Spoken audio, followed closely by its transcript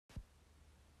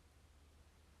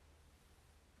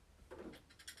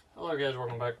Hello guys,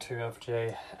 welcome back to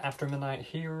FJ After Midnight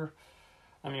here.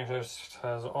 I'm your host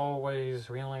as always.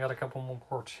 We only got a couple more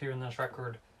parts here in this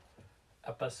record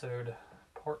episode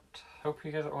part. Hope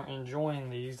you guys are enjoying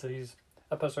these. These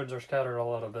episodes are scattered a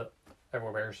little bit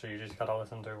everywhere, so you just gotta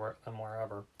listen to them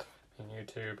wherever. In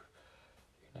YouTube,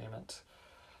 you name it.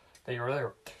 They are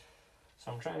there.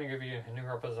 So I'm trying to give you a new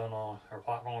episode on our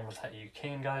platforms that you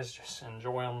can, guys. Just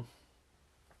enjoy them.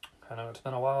 I know it's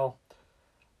been a while.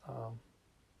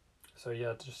 So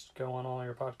yeah, just go on all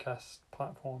your podcast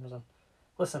platforms and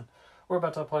listen. We're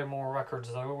about to play more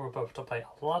records though. We're about to play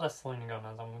a lot of Selena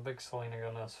Gomez. I'm a big Selena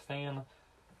Gomez fan.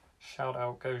 Shout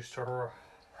out goes to her.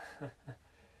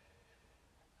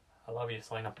 I love you,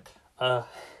 Selena.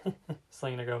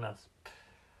 Selena Gomez.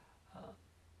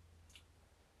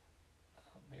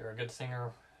 You're a good singer.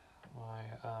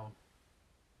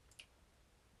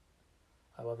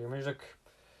 I love your music.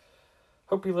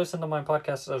 Hope you listen to my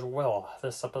podcast as well.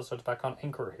 This episode's back on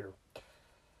Anchor here.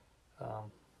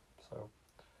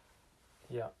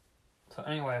 Yeah. So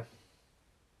anyway,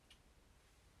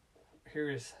 here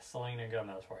is Selena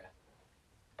Gomez for you.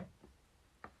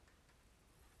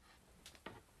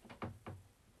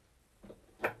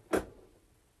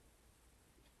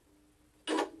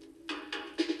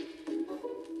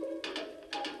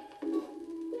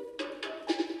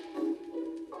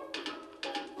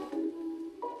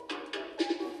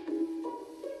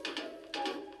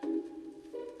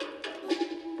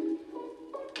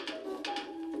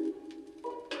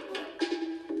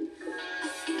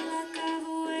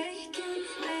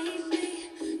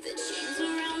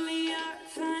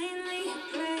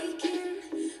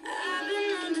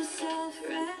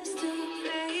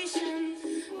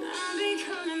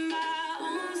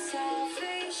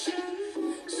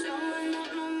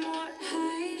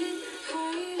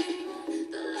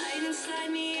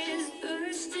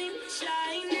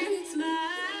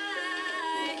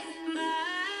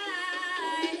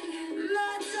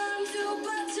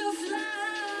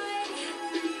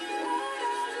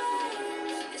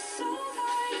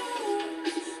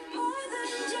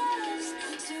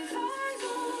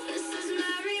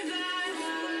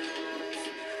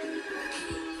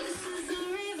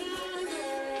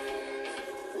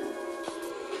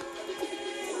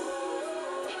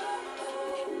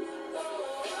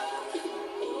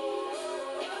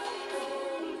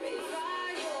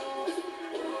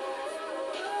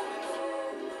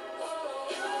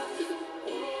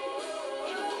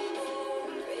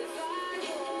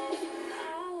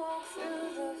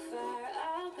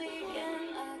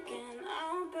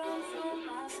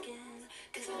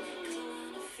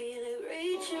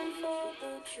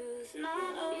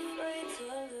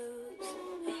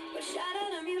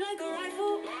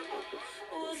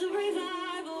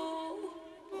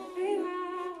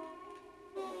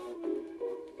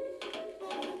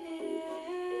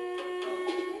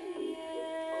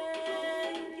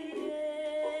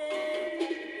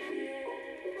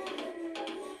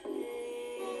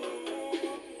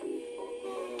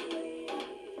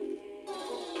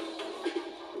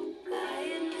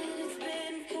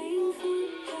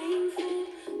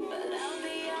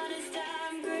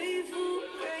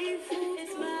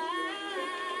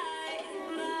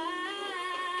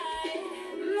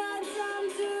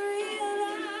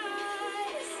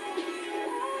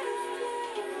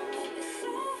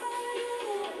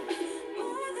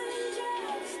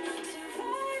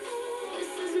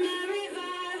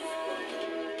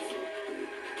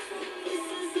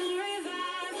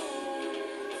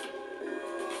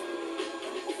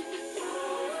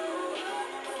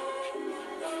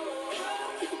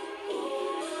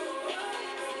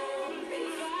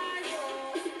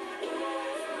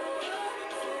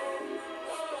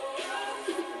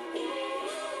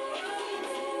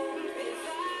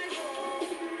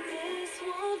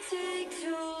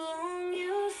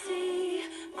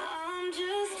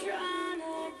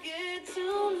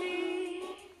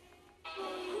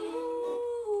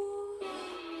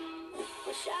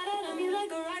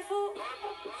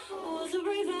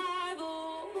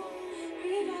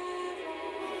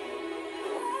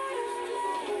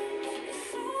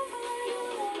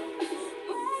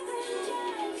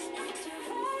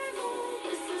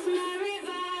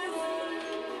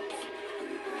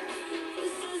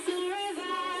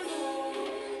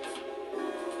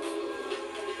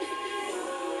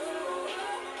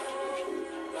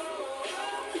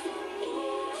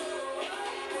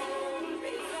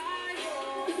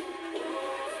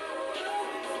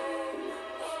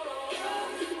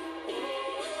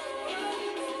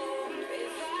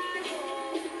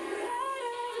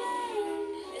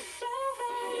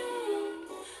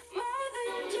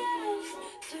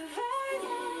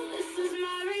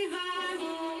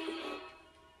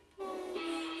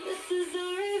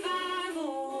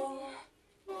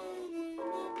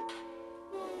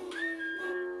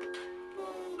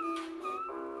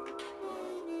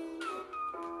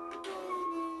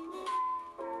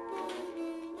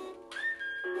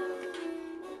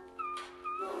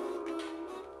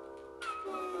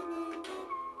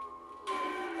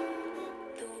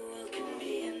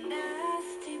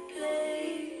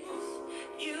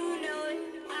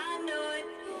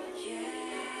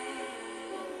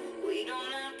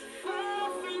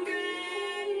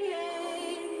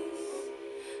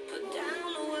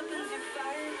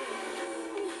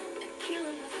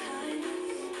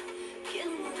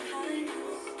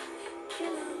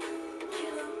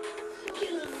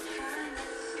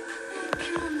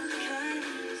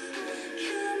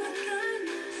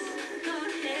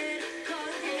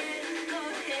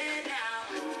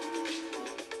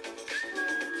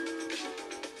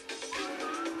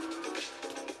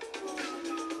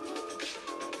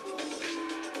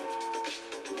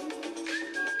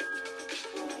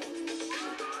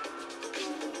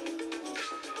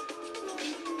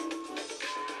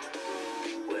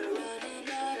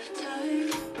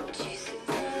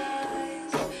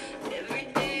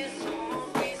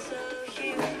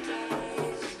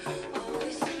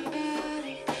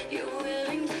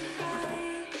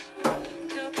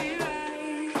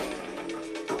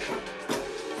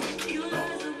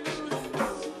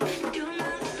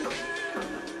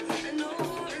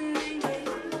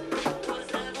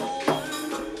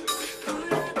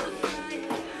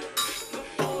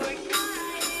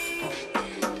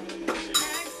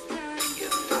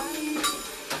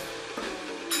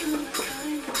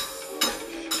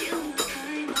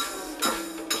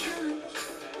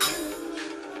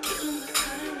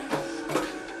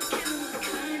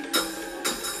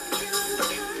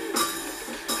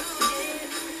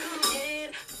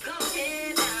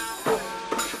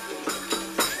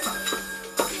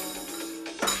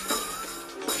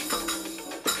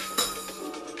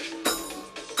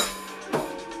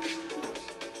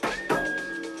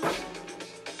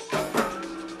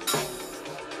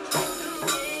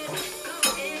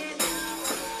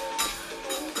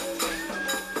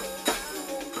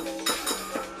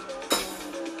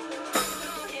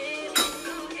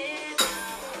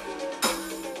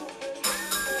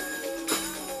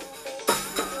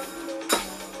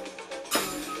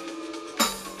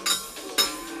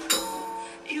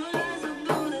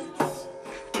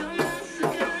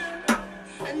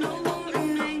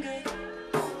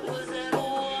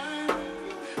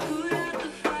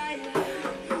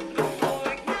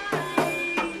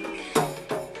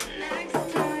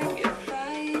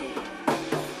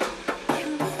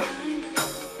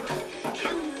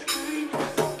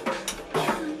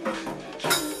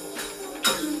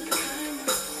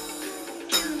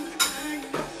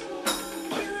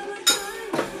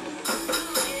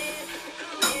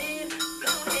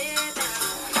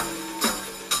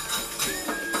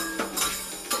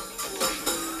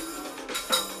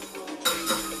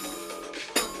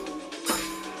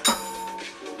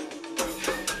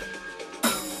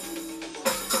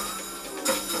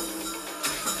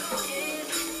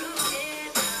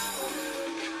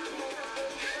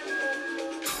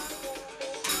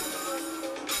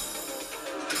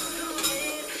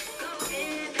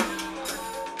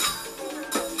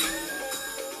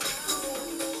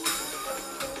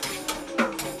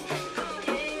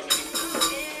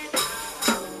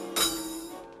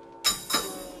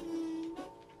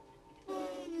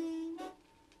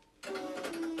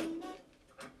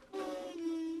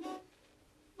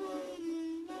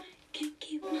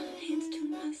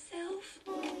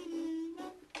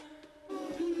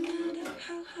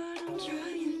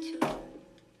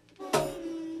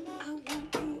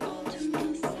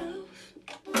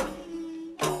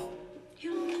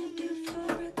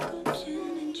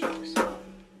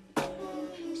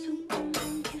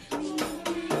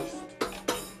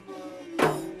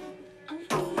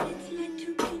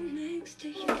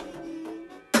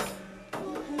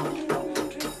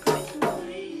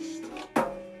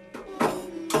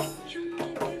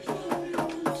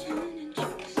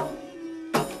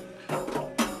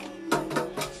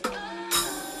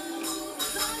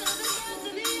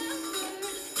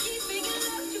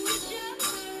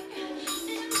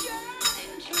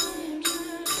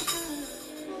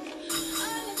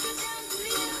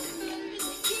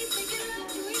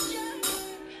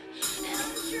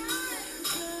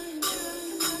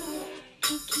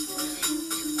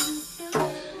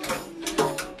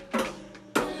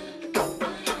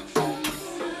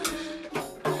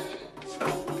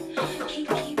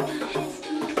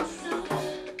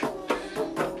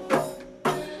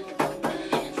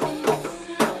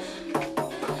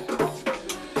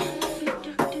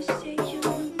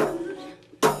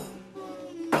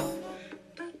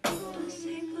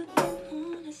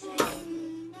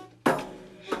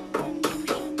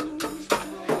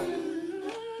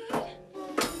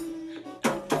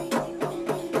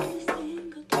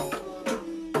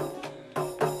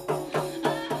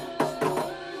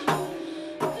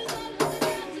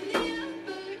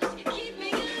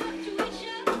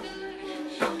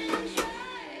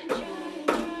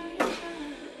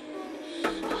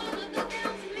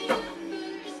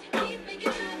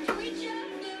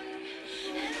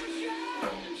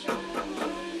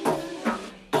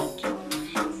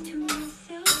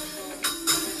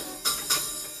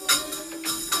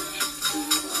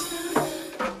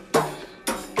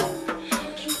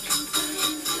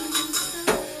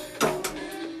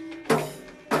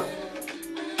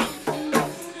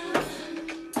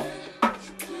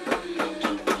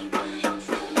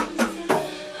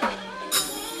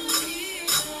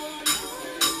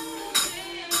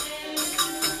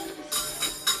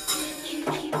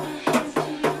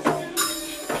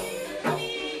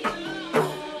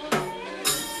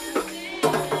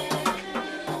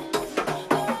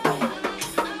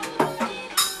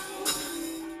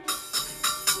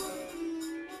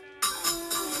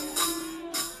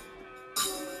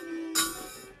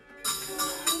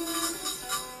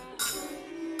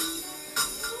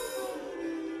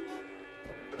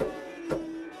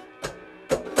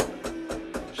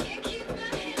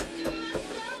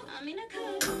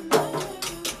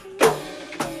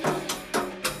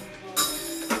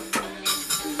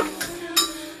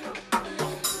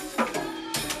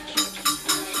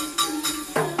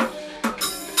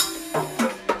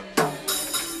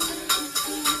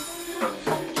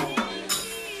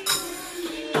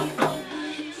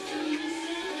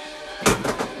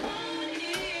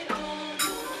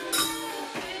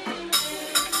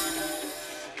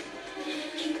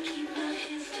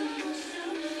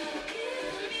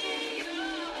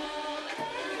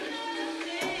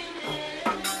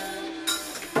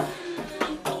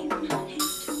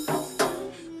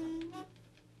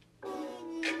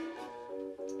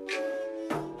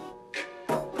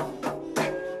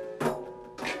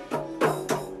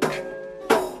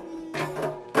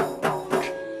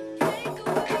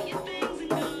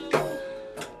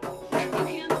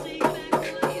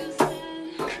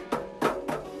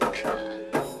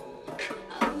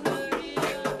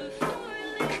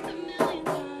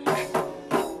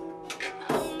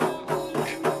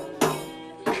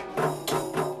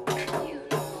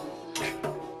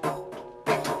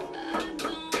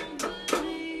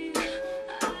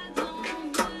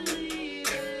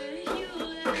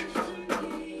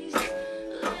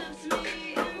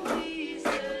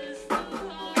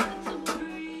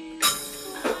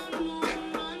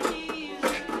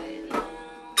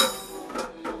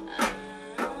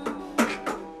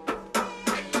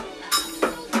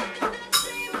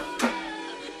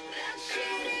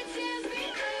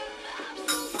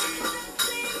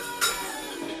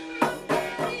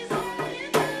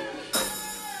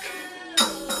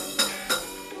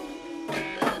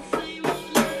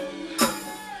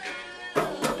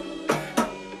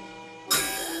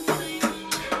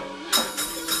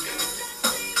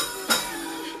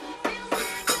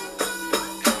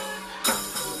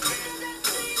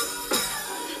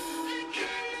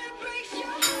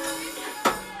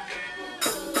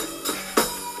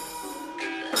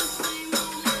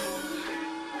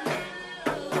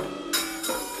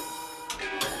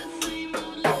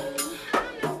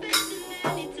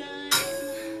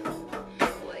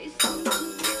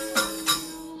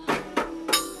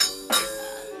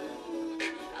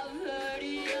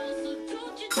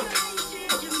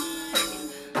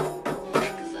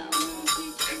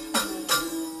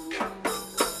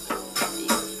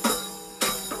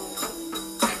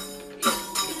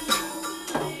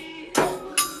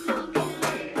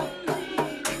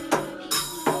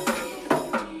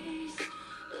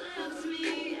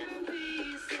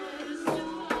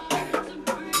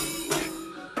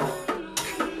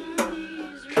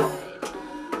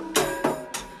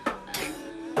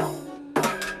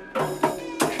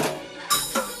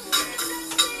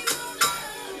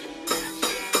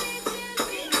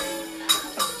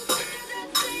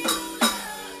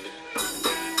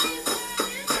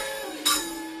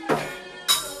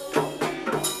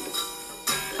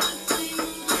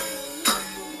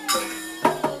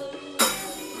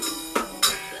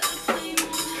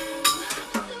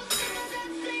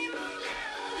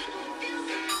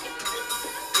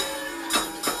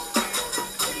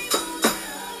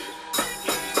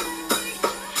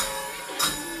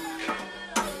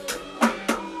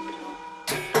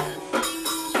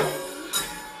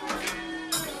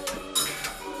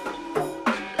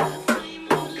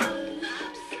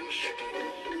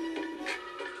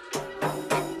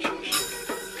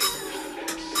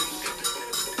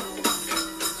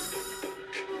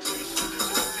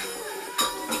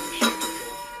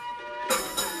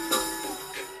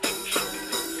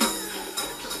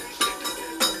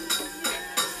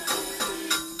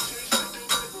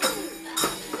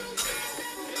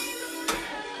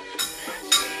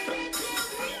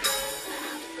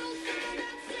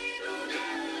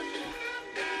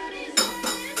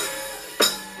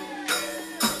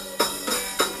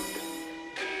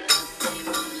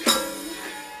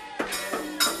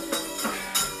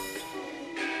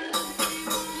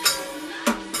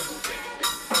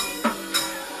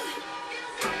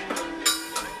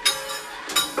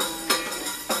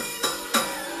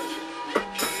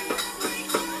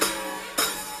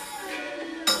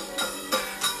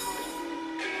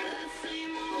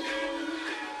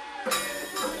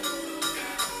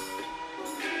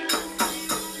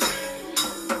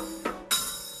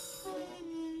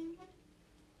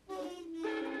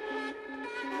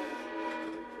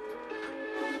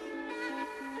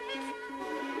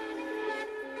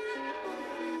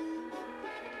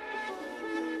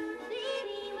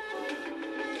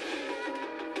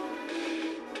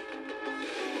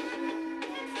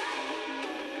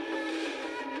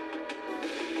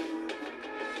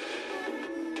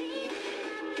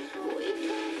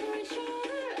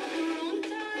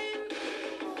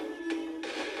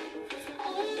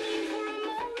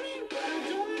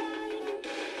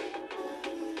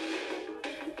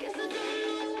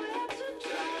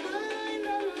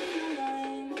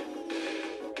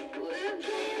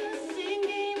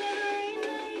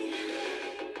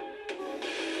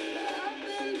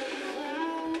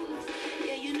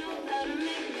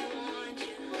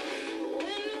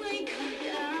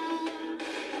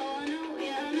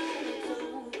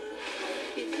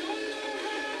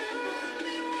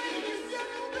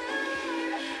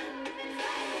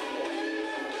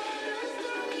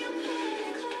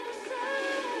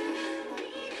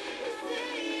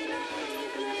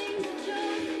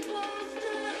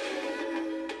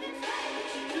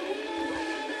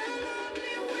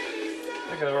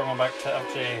 guys, we're going back to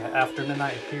FJ After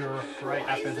Midnight here. Right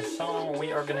after the song,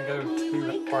 we are going to go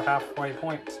to our halfway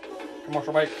point.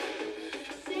 Commercial break.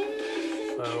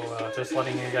 So, just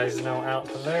letting you guys know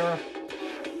out there.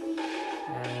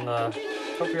 And,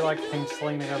 hope you like things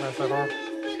sling together so far.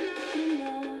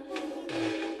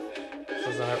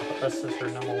 This is her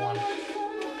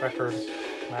 #1 record,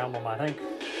 my album, I think.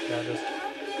 Yeah, just,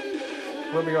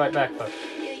 we'll be right back, though.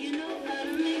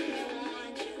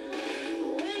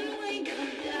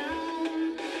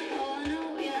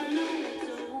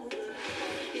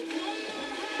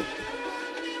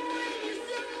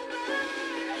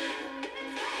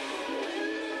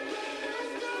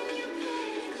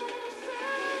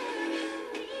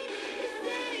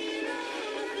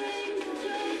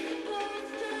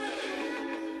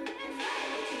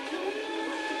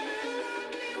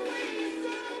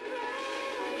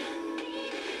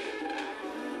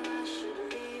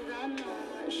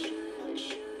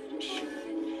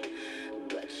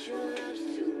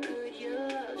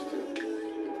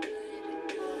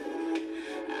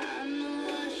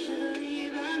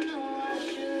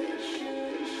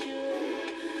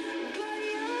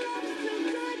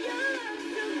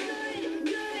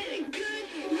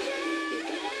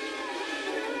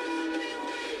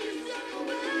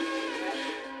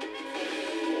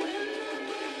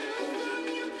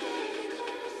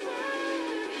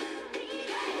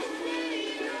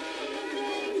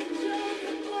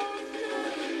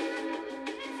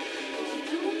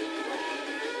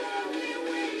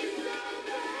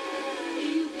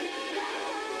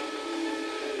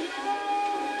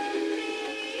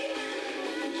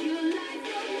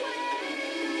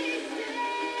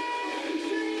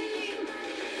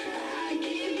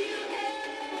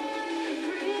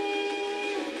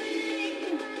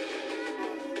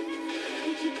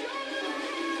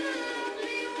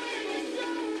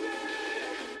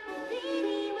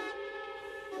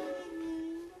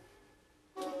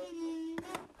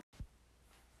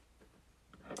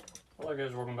 Hello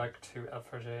guys, welcome back to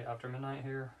FJ After Midnight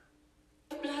here.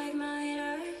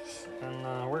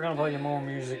 And we're gonna play you more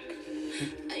music.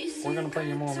 We're gonna play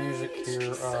you more music here.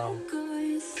 You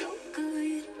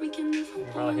can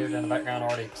probably hear it in the background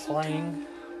already playing.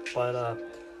 But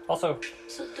also,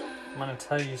 I'm gonna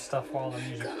tell you stuff while the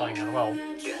music's playing as well.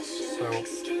 So,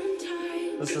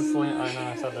 this is Selena, I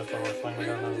know I said this before, Selena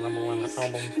Gomez's #1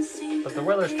 album. But the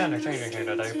weather's kind of changing here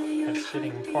today. It's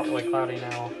getting partly cloudy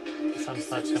now.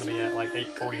 Sunset's going to be at like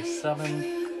 8:47.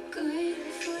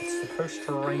 It's supposed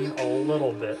to rain a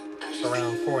little bit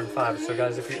around 4 and 5. So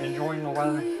guys, if you're enjoying the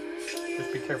weather,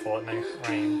 just be careful. It may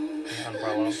rain.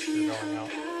 Umbrella if you're going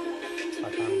out.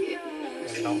 Like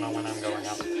you don't know when I'm going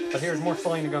out. But here's more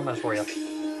Selena Gomez for you.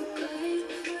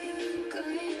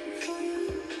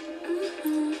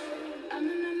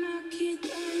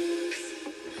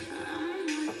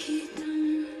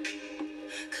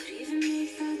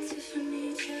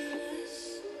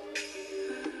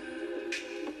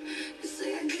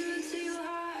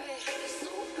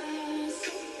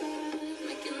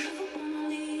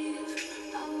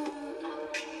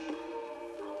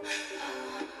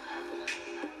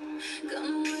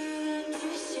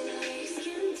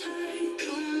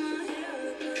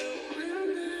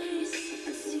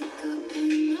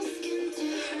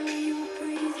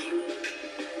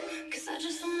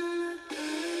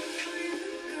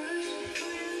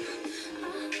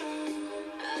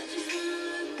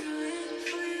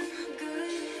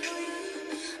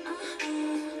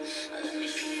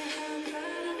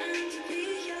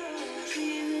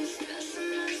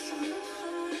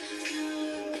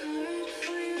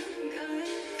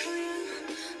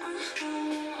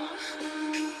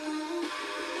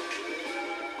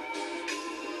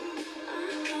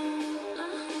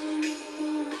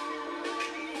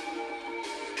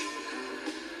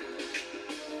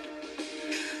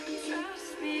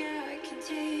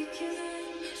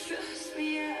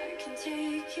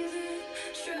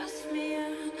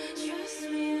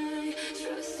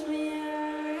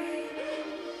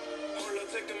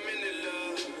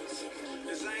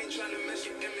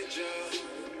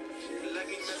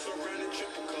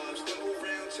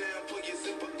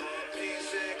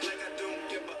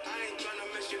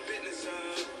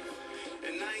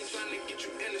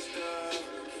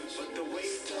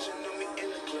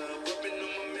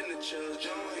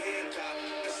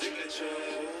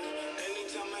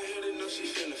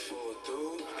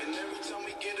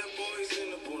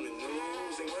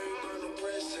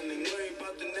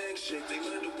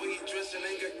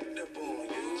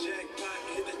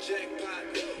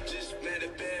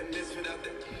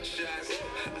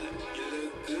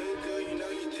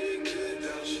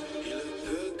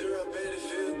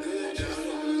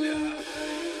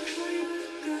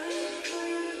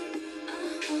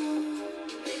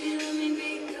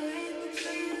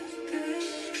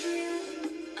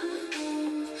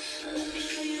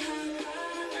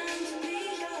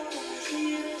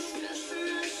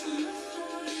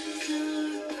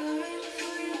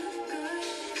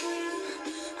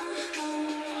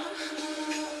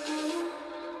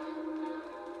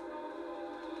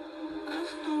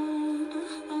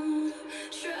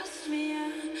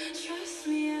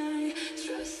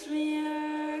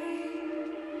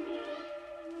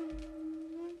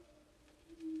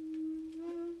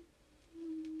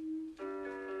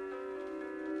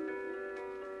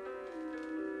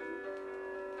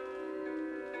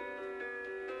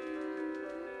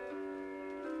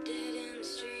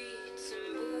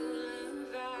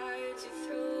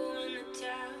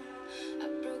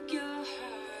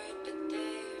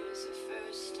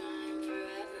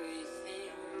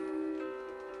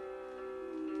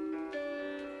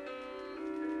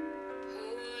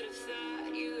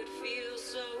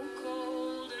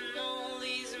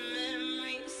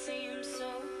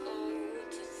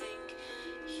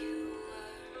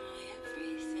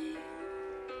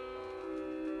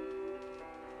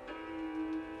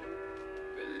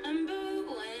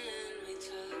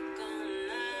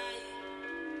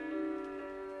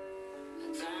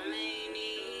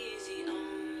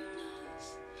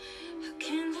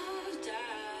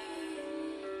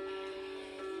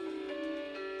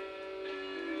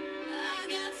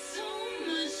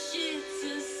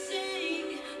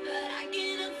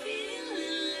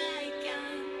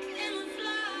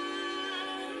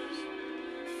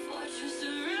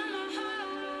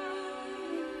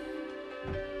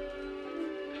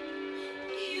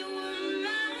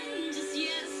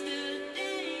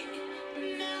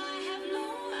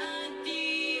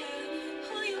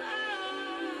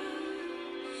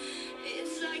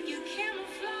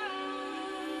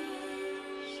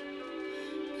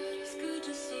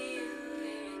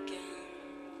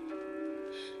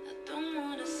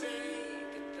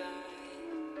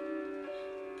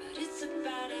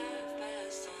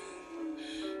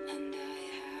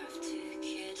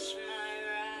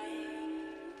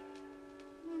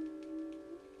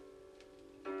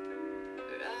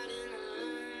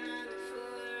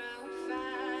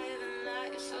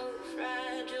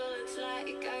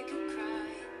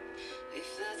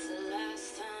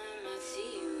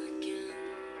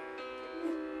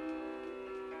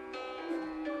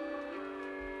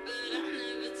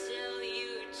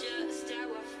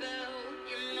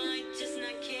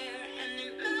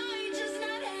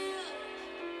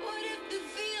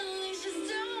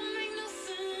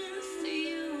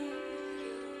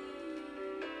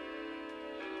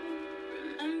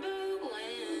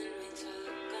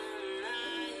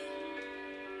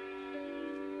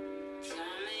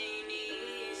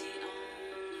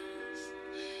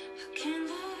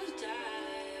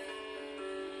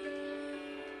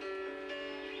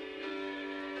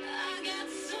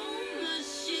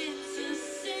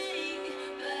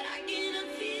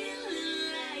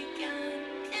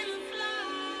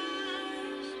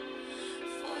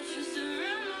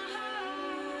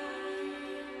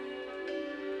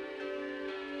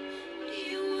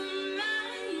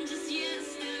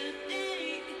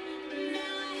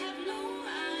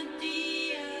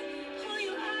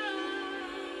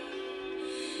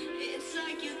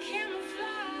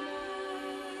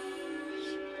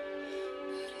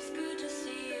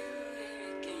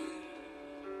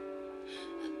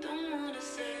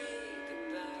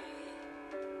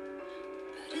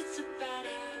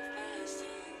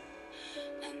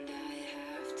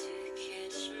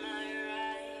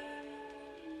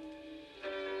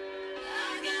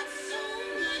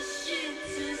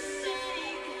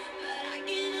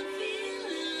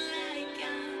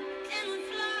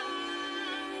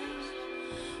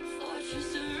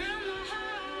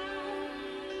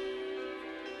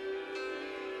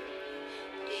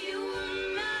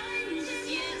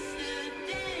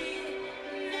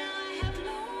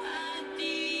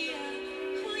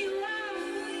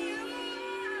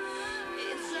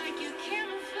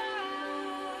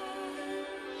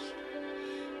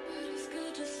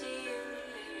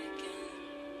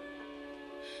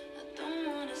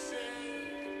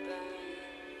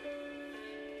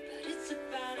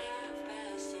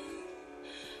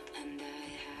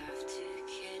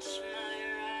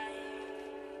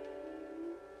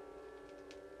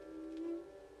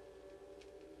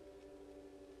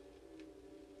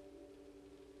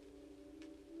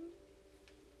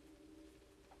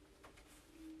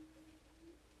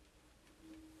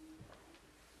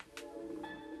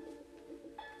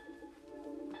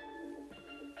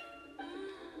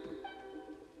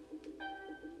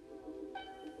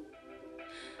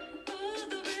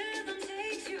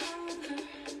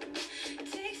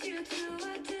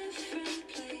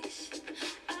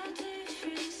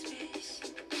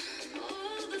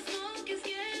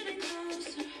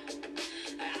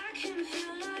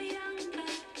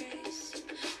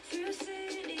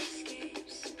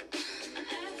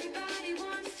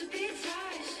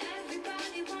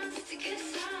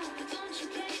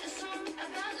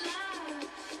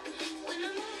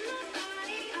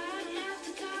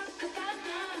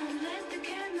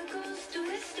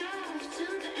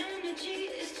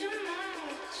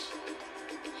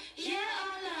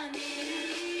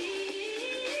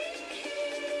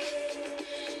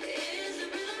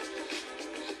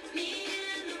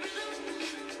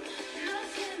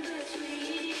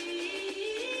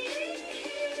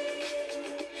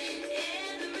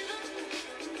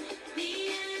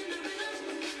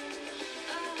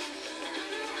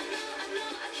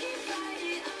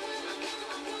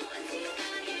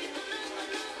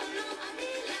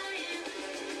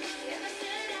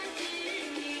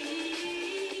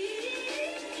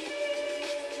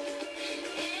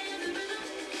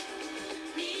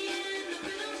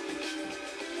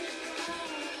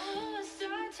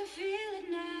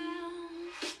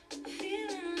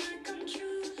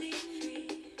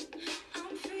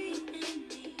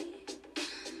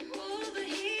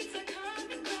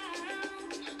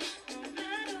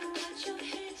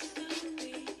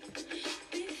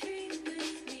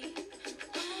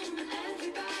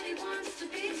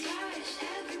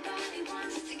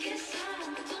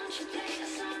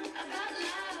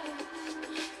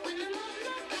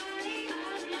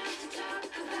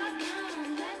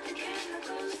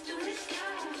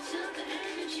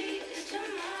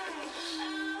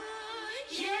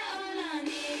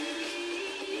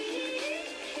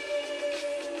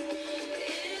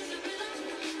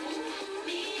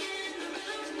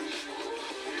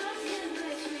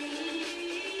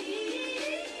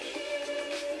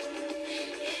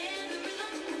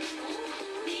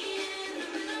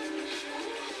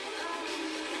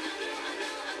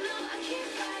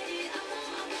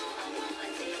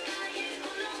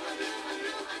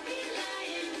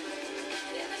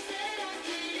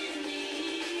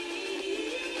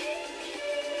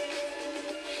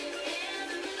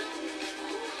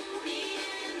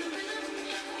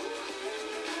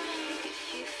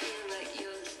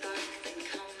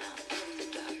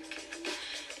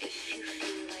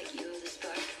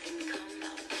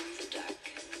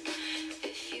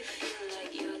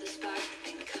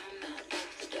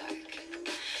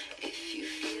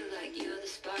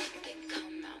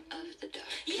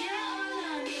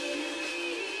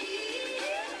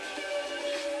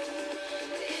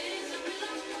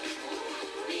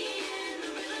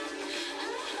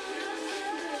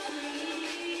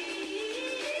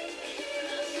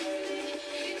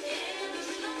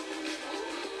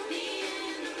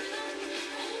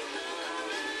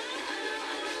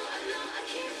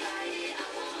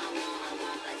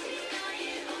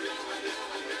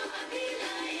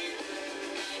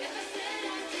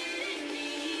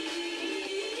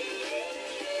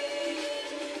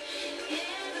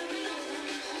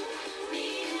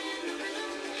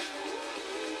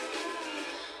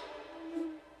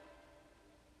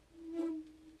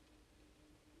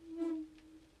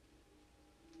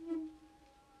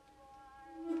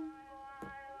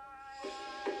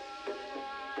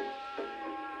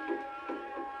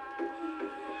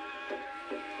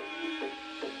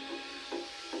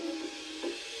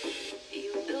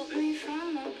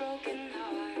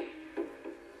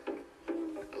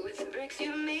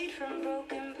 You made from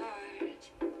broken parts.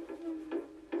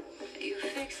 You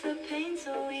fixed the pain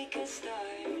so we could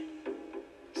start.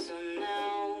 So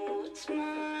now what's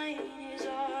mine is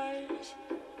ours.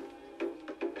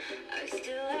 I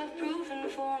still have proof in the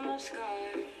form of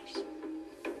scars.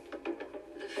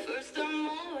 The first time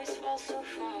always falls so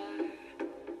far.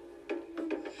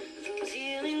 Those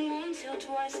healing wounds heal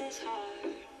twice as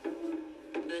hard.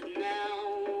 But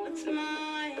now what's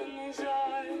mine is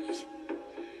ours.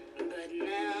 But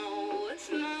now what's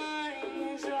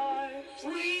mine is ours.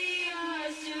 We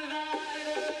are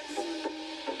survivors.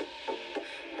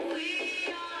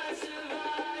 We are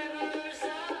survivors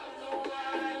of the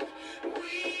wild.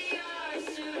 We are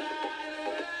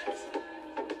survivors.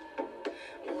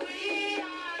 We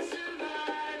are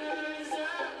survivors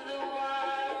of the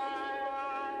wild.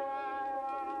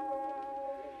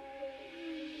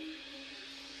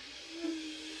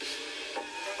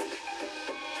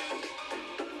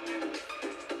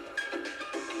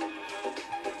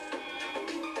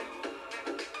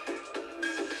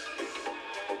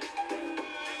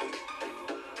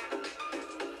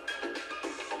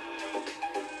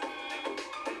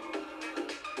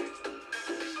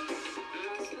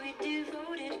 My sweet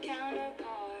devoted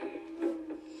counterpart.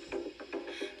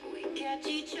 We catch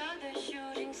each other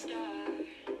shooting stars.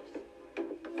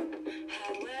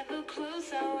 However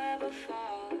close, however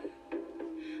far.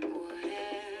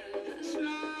 Whatever's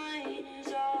mine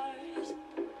is ours.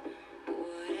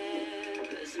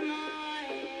 Whatever's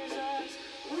mine is ours.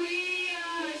 We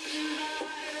are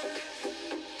survivors.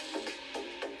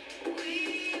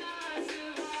 We are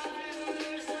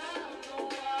survivors of the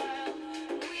wild.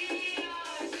 We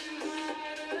are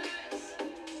survivors.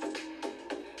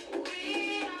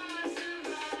 We are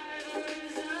survivors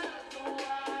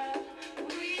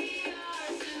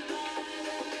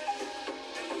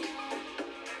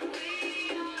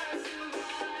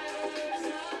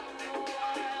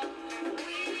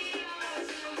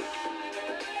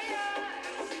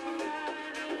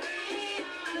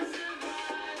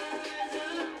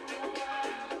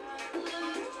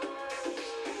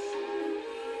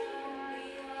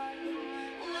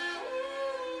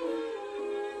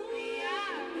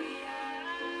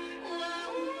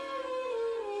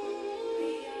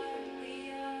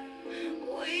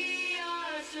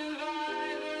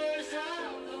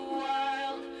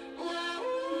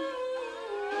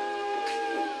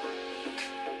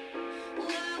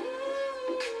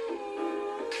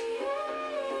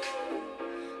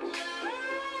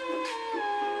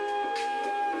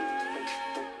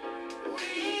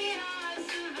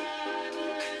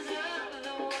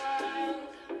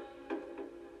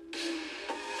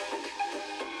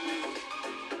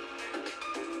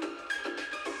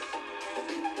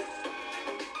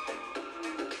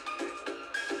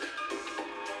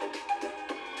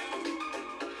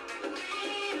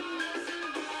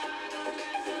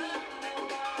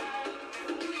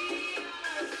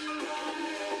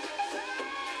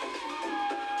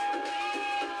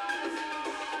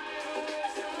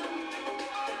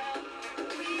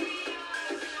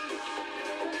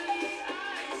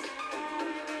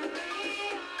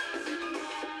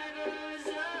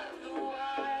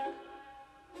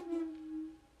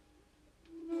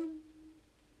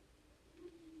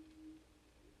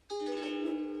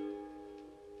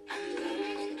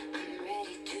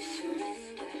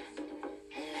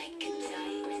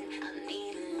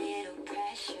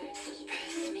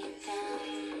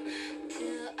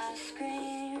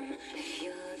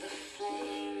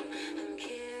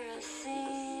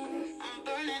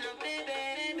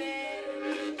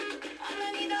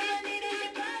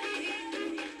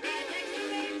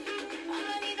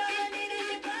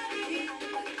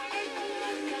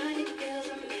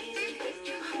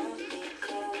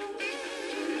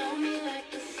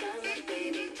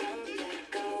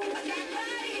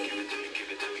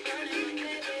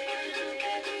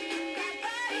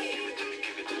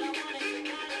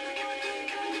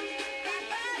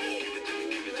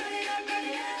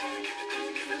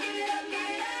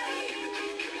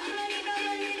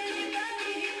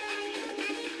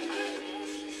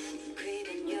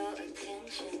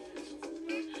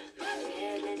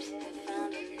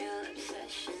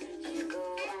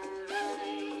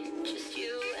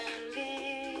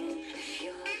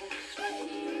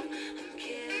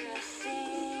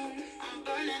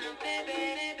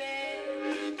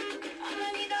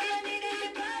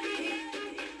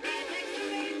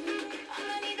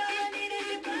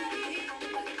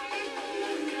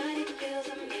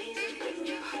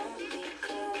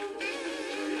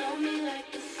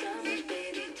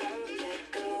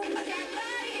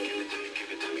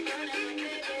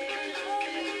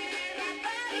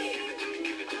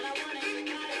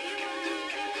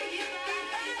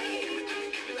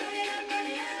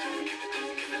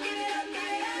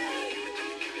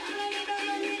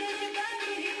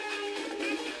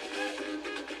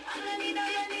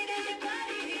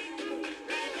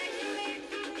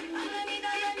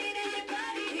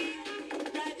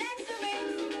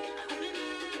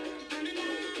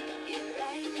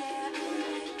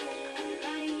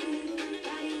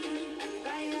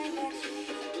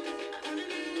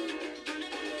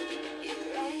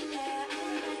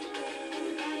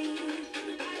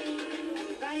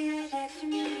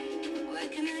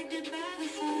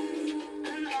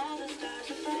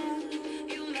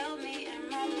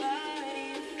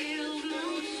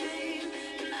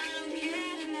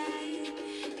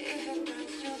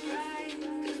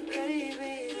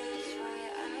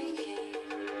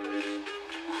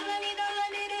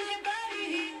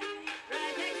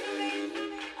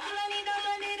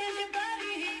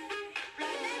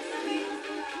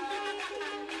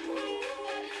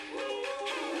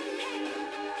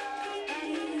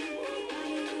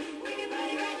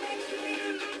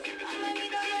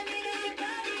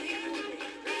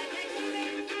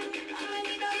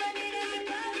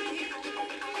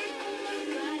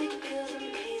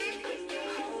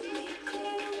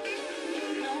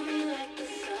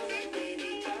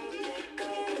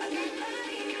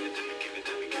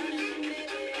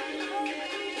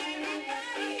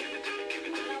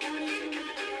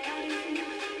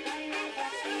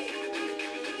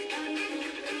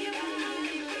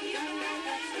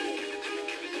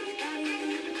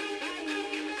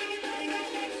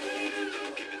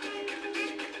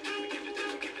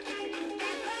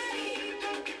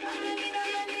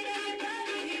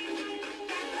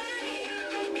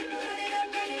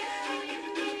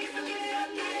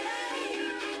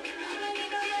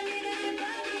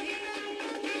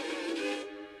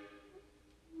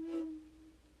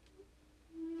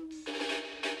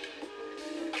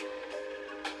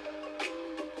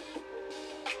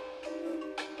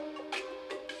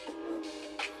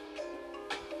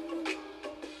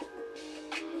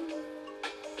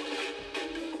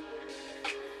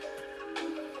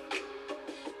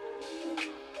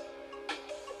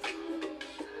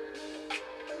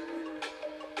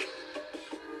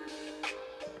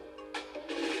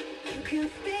can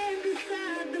stand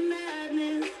beside the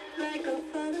madness like a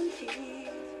volunteer.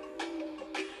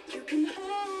 You can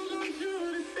hold on to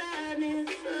the sadness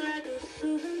like a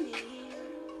souvenir.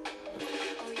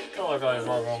 Hello guys,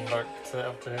 welcome back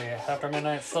to FJ After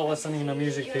Midnight. Still listening to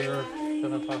music here.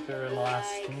 Gonna talk here in the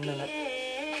last minute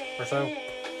or so.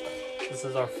 This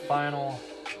is our final,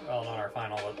 well not our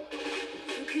final, but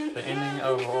the ending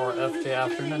of our FJ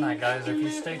After Midnight, guys. If you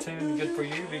stay tuned, good for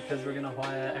you, because we're gonna play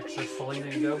an extra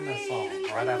Selena Gomez song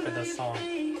right after this song.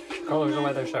 Colors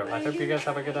Away Their Show. I hope you guys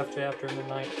have a good FJ After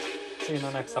Midnight. See you in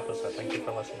the next episode. Thank you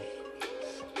for listening.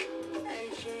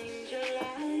 And change your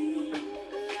life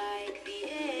like the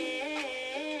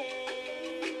air.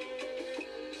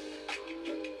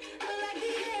 Like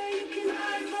the air, you can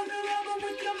rise from the rubber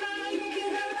with your mind.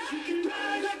 You can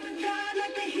rise like the tide,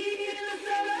 like the heat in the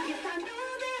summer. Yes, I know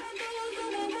there are those who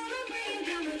will wanna bring you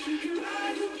down, but you can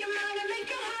rise with your mind and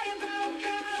make a higher power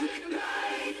come. You can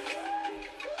rise.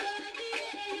 Like the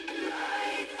air, you can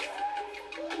rise.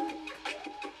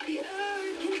 The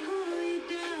earth can pull you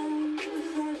down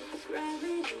with all its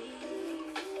gravity,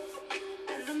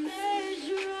 and the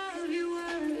measure of your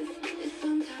worth is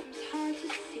sometimes hard to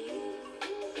see.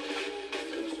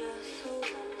 So just hold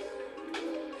on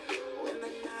when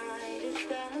the night is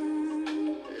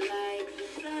done, like the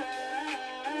sun.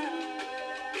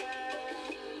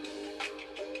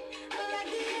 Like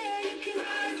the air, you can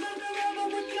rise like the rubber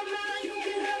with your mind. You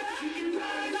can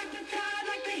rise like the tide,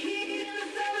 like the heat in the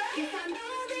summer. Yes, I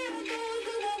know there are those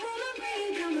who will wanna bring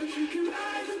you down, but you can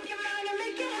rise with your mind and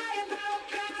make your higher power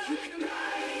come. You can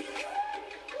rise.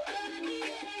 Like the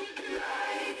air, you can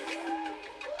rise.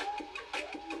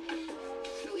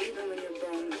 So even when your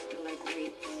bones feel like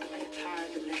weights, and it's hard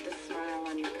to lift a smile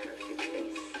on your perfect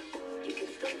face, you can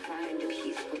still find a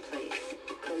peaceful place.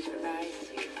 Close your eyes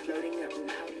so you're floating up in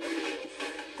outer space.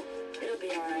 It'll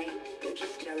be alright, they're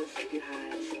just jealous of your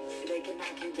highs. See, they can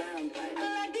knock you down, but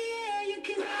like the air, you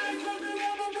can rise like the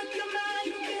rubber with your mind.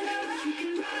 You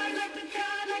can rise like the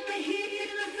tide, like the heat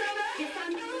in the summer. Yes, I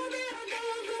know there are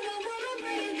those who will wanna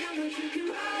bring you down, but you can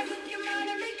rise with your mind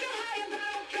and make your higher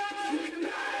power come. You can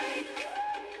rise.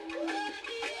 Like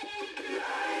the air, you can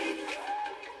rise.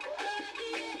 Like the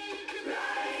air, you can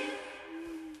rise.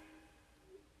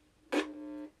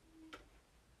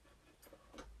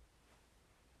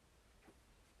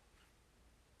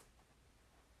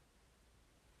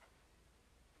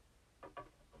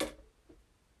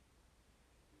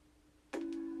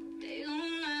 De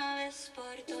una vez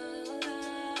por todas,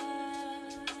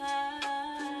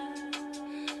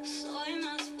 soy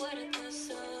más fuerte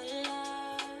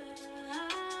sola.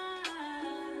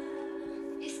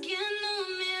 Es que no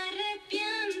me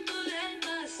arrepiento del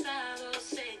pasado,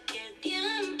 sé que el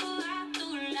tiempo a tu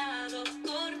lado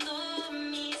cortó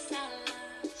mis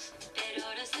alas, pero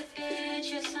ahora este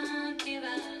pecho es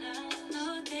antibalas.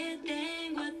 No te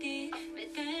tengo a ti, me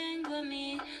tengo a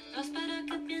mí. No es para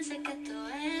que pienses que esto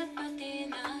es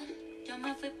patina. Yo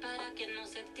me fui para que no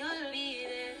se te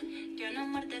olvide. Yo no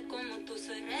muerte como tú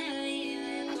soy real.